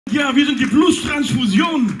Ja, wir sind die Blues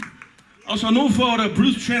Transfusion aus Hannover oder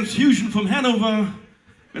Blues Transfusion vom Hannover,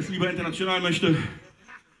 wer es lieber international möchte.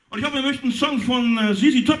 Und ich hoffe, wir möchten einen Song von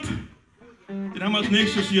ZZ Top. Den haben wir als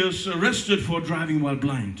nächstes. Hier ist Arrested for Driving While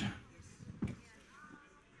Blind.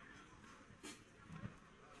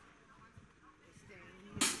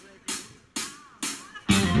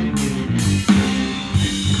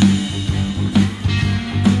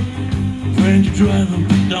 When you're driving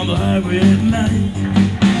down the highway at night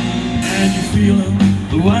and you're feeling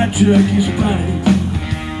the white turkey's bite,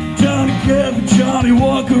 Johnny Kevin, Johnny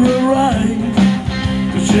Walker a ride,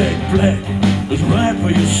 'cause Jack Black is right by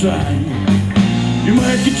your side. You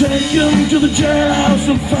might get taken to the jailhouse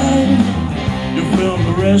and find you've been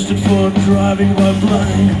arrested for driving while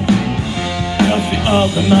blind. 'Cause the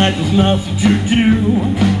other night was nothing to do.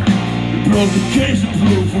 You broke the case of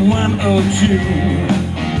blue for 102.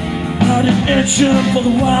 Not an itching for the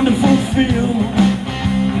wonderful feel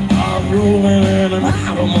of rolling in an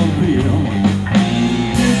automobile.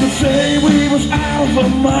 People say we was out of our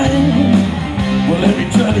mind. Well, let me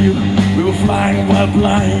tell you, we were flying while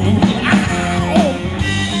blind. Ow!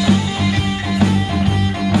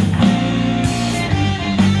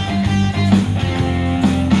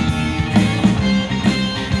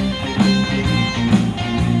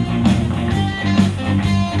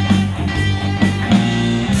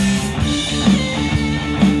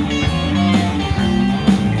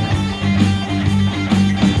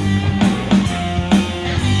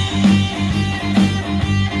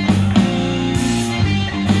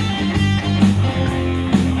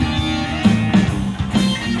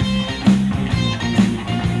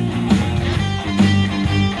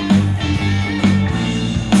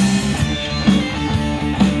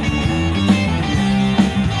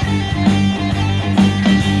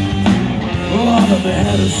 They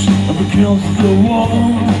had us up against the wall.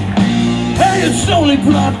 Hey, it's only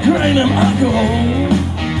blood, grain and alcohol,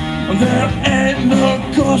 and there ain't no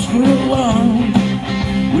cause for alarm.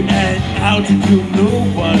 We ain't out to do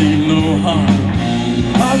nobody no harm.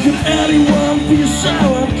 How could anyone be so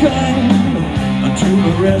unkind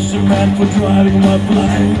until arrest a man for driving while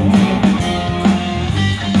blind?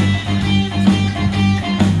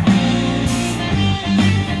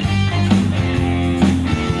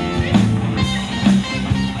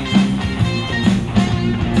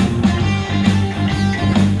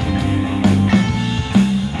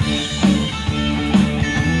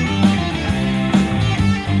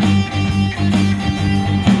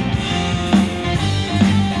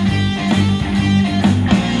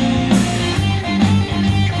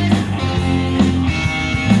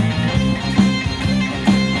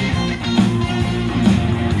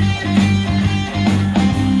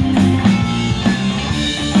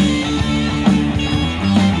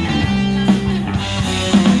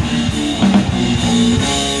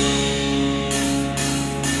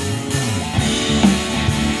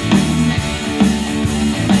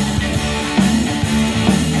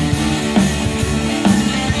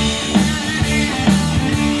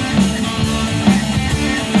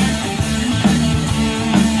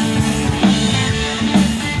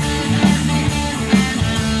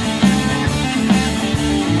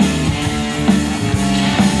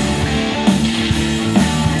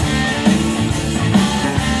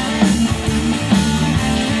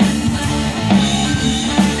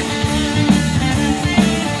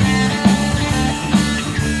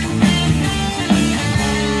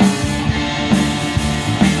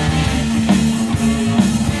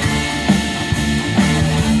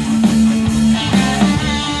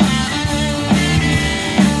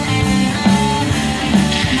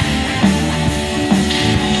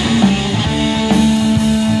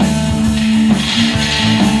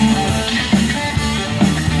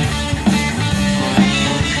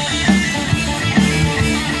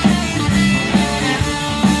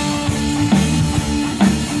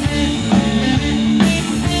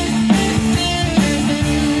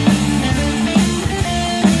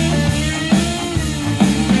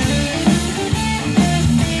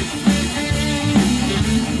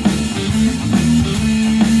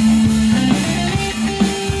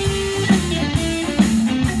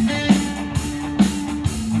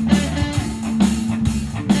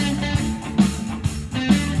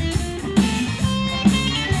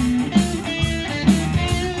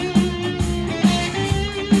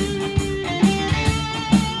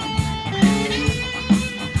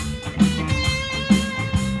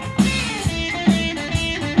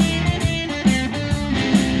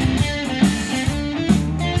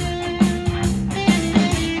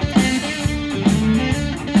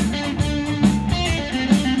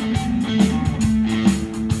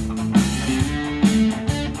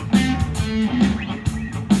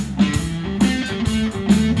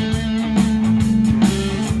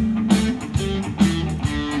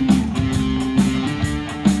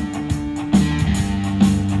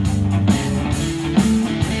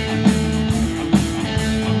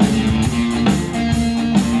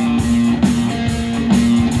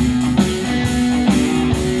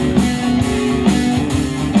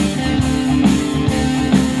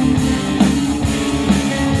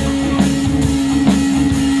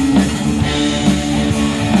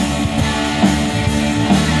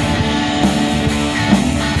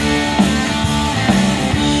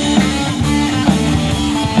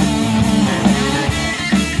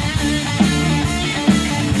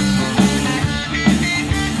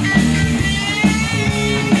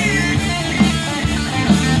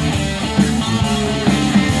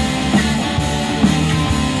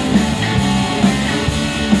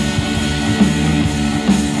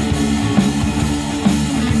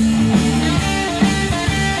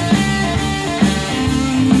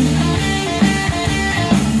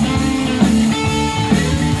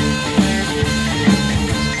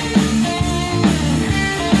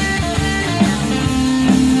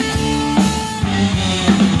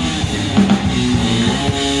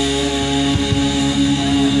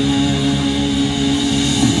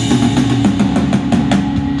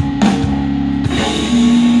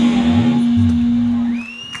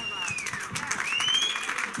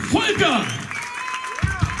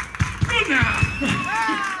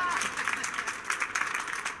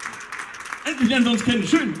 Endlich lernen wir uns kennen.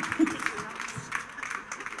 Schön.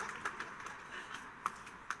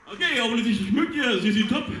 Okay, offensichtlich mögt ihr. Sie sind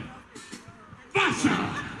top. Wasser!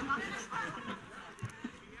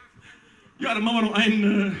 Ja, dann machen wir noch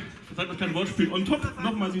ein, verzeiht das kleine Wortspiel, on top.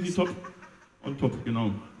 Nochmal Sie top. On top,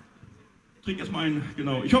 genau. Trink erstmal ein,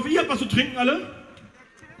 genau. Ich hoffe, ihr habt was zu trinken, alle.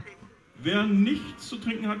 Wer nichts zu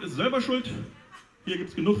trinken hat, ist selber schuld. Hier gibt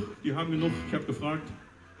es genug, die haben genug, ich habe gefragt.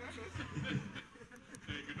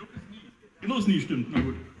 Genug ist nie. Genug ist nie, stimmt, na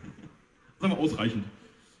gut. Sagen wir ausreichend.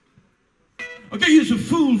 Okay, here's a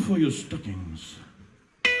fool for your stockings.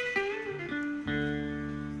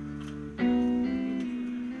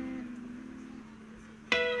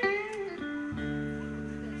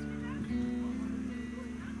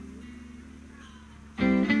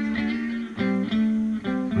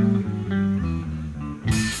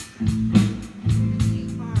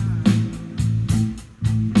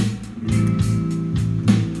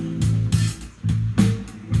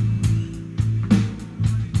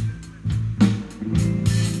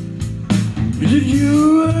 Did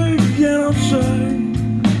you get outside,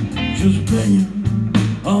 just banging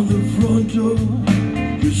on the front door?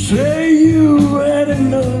 You say you had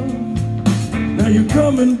enough, now you're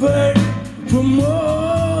coming back for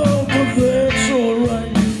more, but that's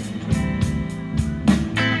alright.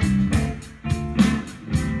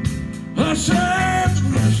 I said,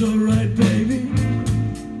 that's alright, baby.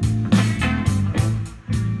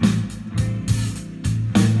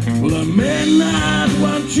 Well, I may not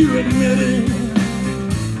want to admit it,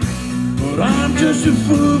 but I'm just a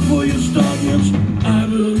fool for your stockings, I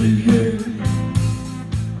believe you.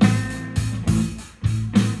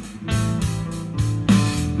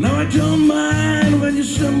 Now I don't mind when you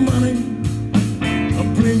send money,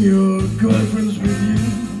 I'll bring your girlfriends with you.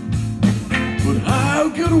 But how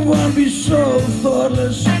could one be so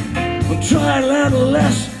thoughtless, or try a little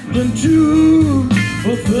less than two?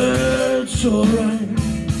 But that's alright.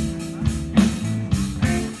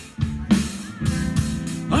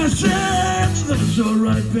 I said that's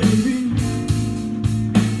alright, baby.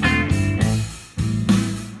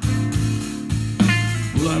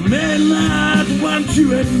 Well, I may not want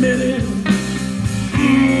to admit it,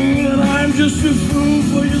 but I'm just a fool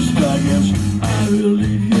for your stockings, I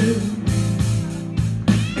believe you.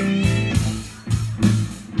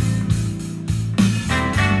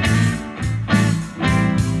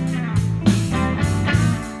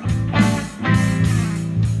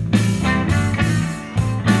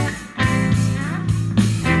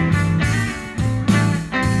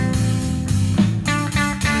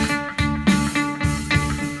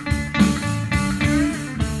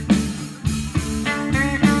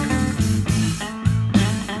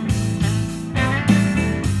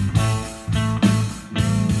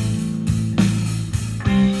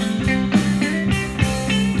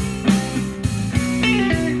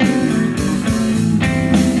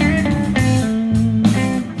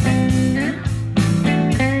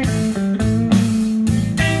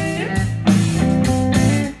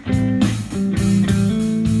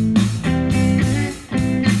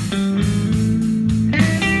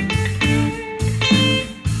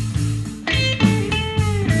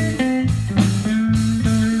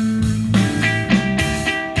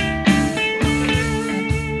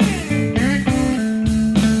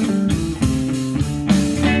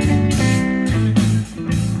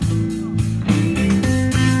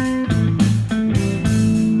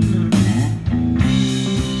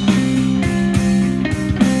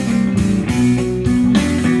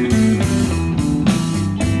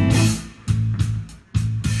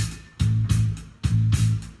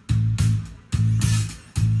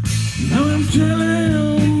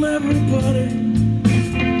 Telling everybody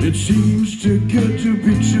it seems too good to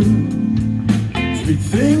be true. Sweet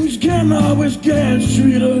things can always get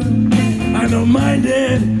sweeter. I don't mind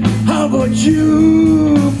it, how about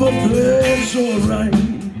you? But that's alright.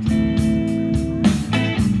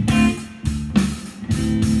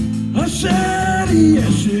 I said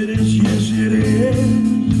yes it is, yes it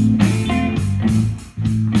is.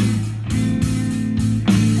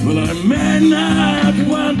 Well, I may not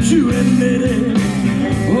want to admit it,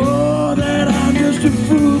 oh, that I'm just a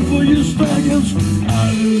fool for your stockings,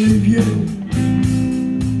 I believe you.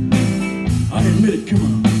 I admit it, come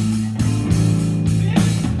on.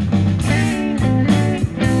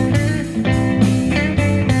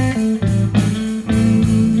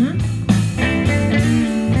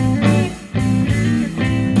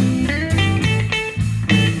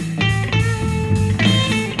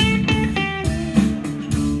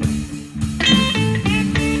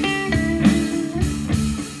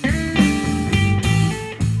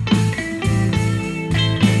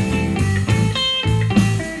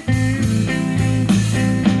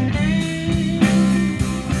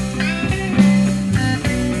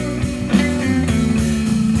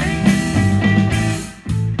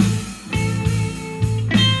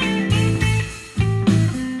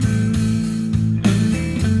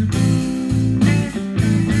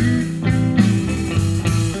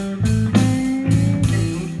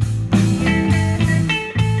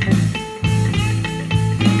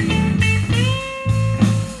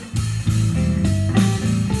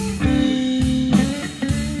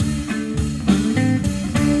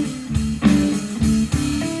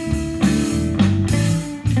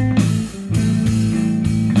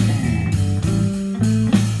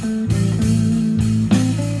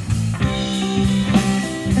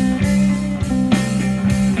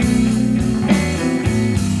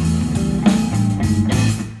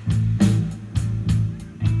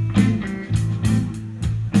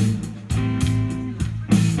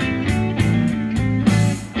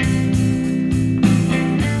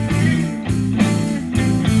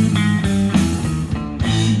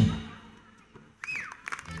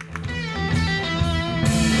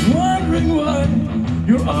 why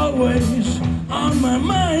you're always on my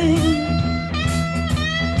mind.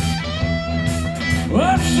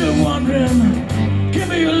 I'm still wondering, give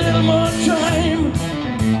me a little more time.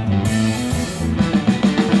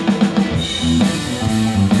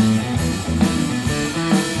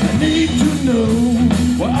 I need to know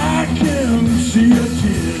where I can see your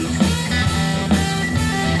tears.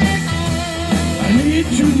 I need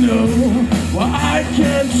to know where I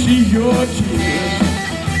can see your tears.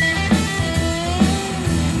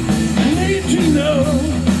 I need to know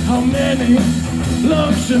how many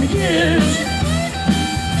lonesome years.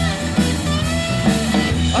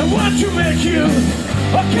 I want to make you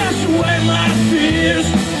cast away my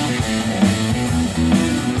fears.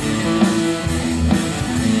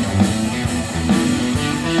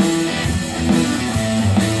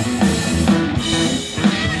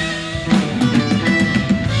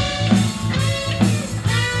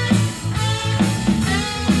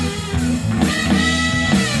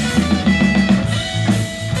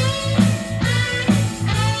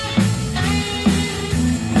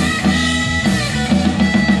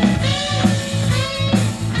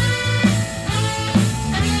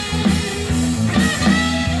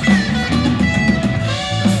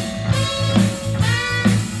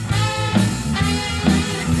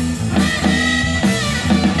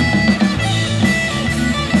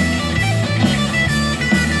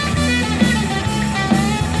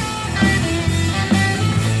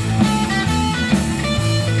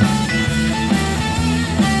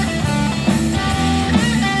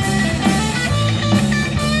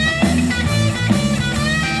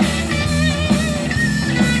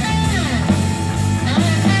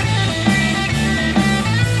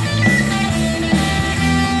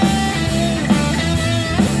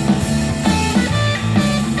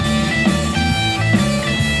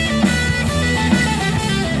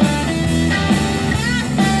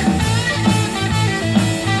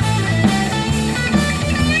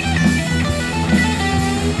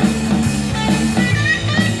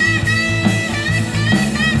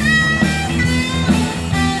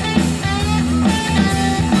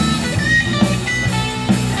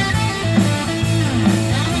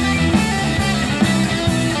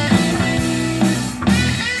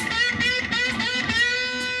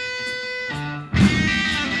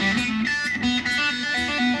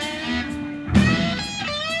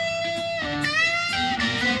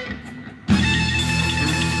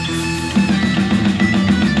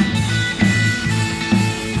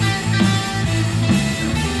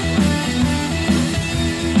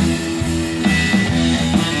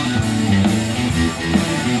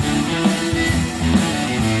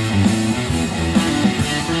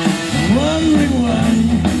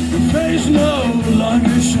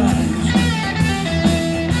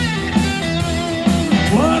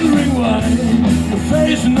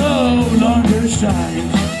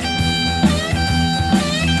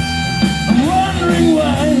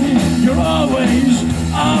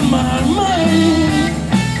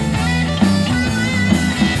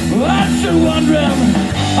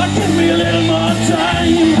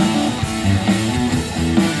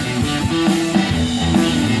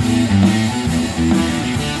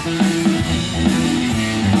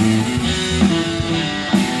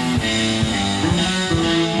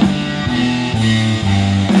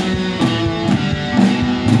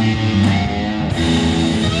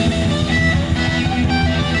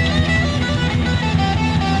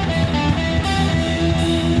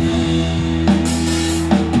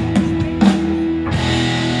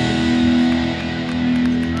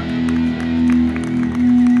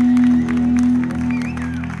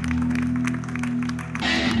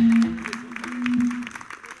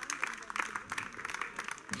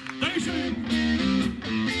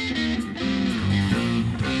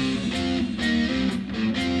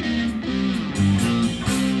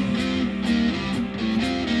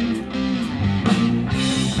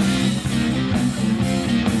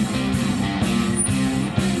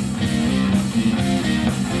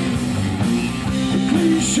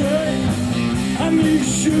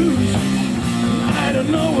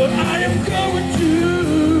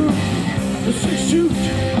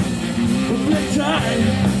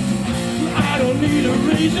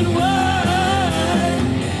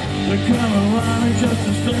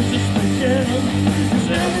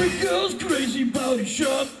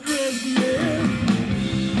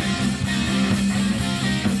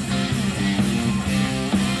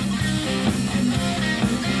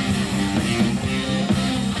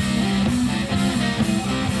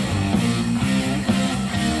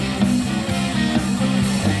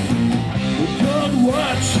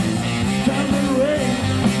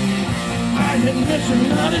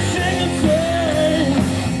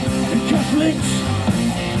 links,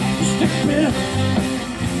 stick mir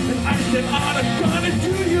mit Eis dem Adem, gonna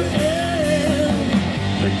do you in.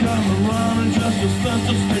 They come around just as fast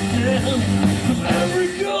as they can, 'cause every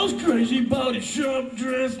girl's crazy about a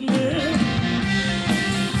sharp-dressed man.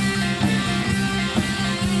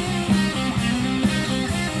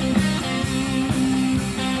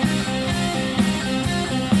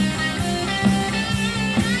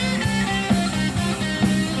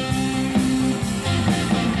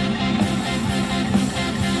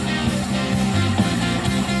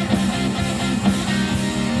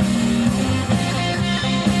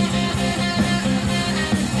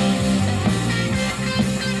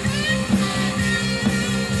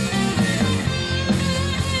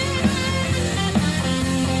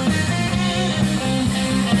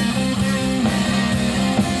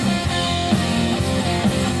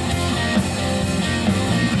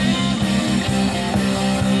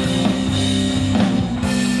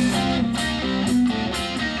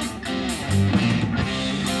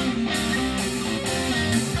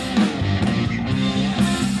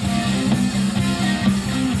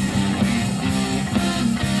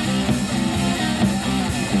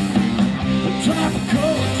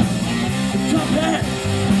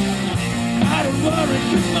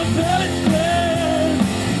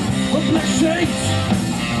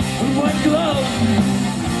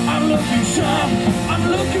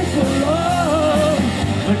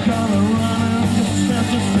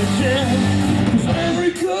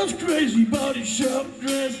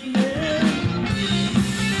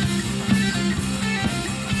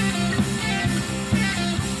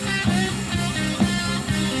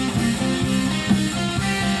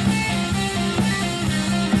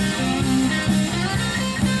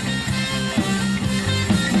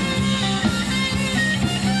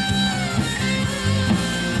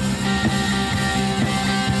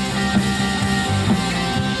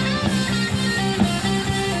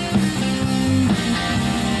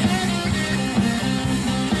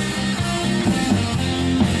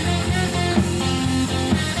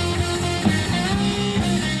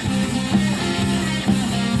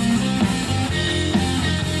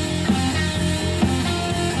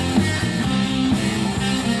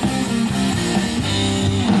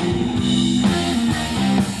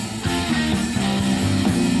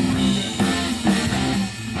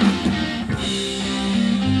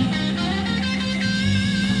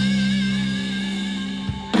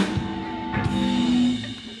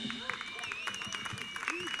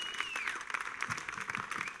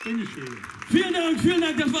 Vielen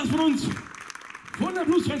Dank, das war's von uns. Von der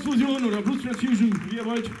Blues Transfusion oder Blues Transfusion, wie ihr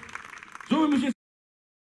wollt. So, wir müssen jetzt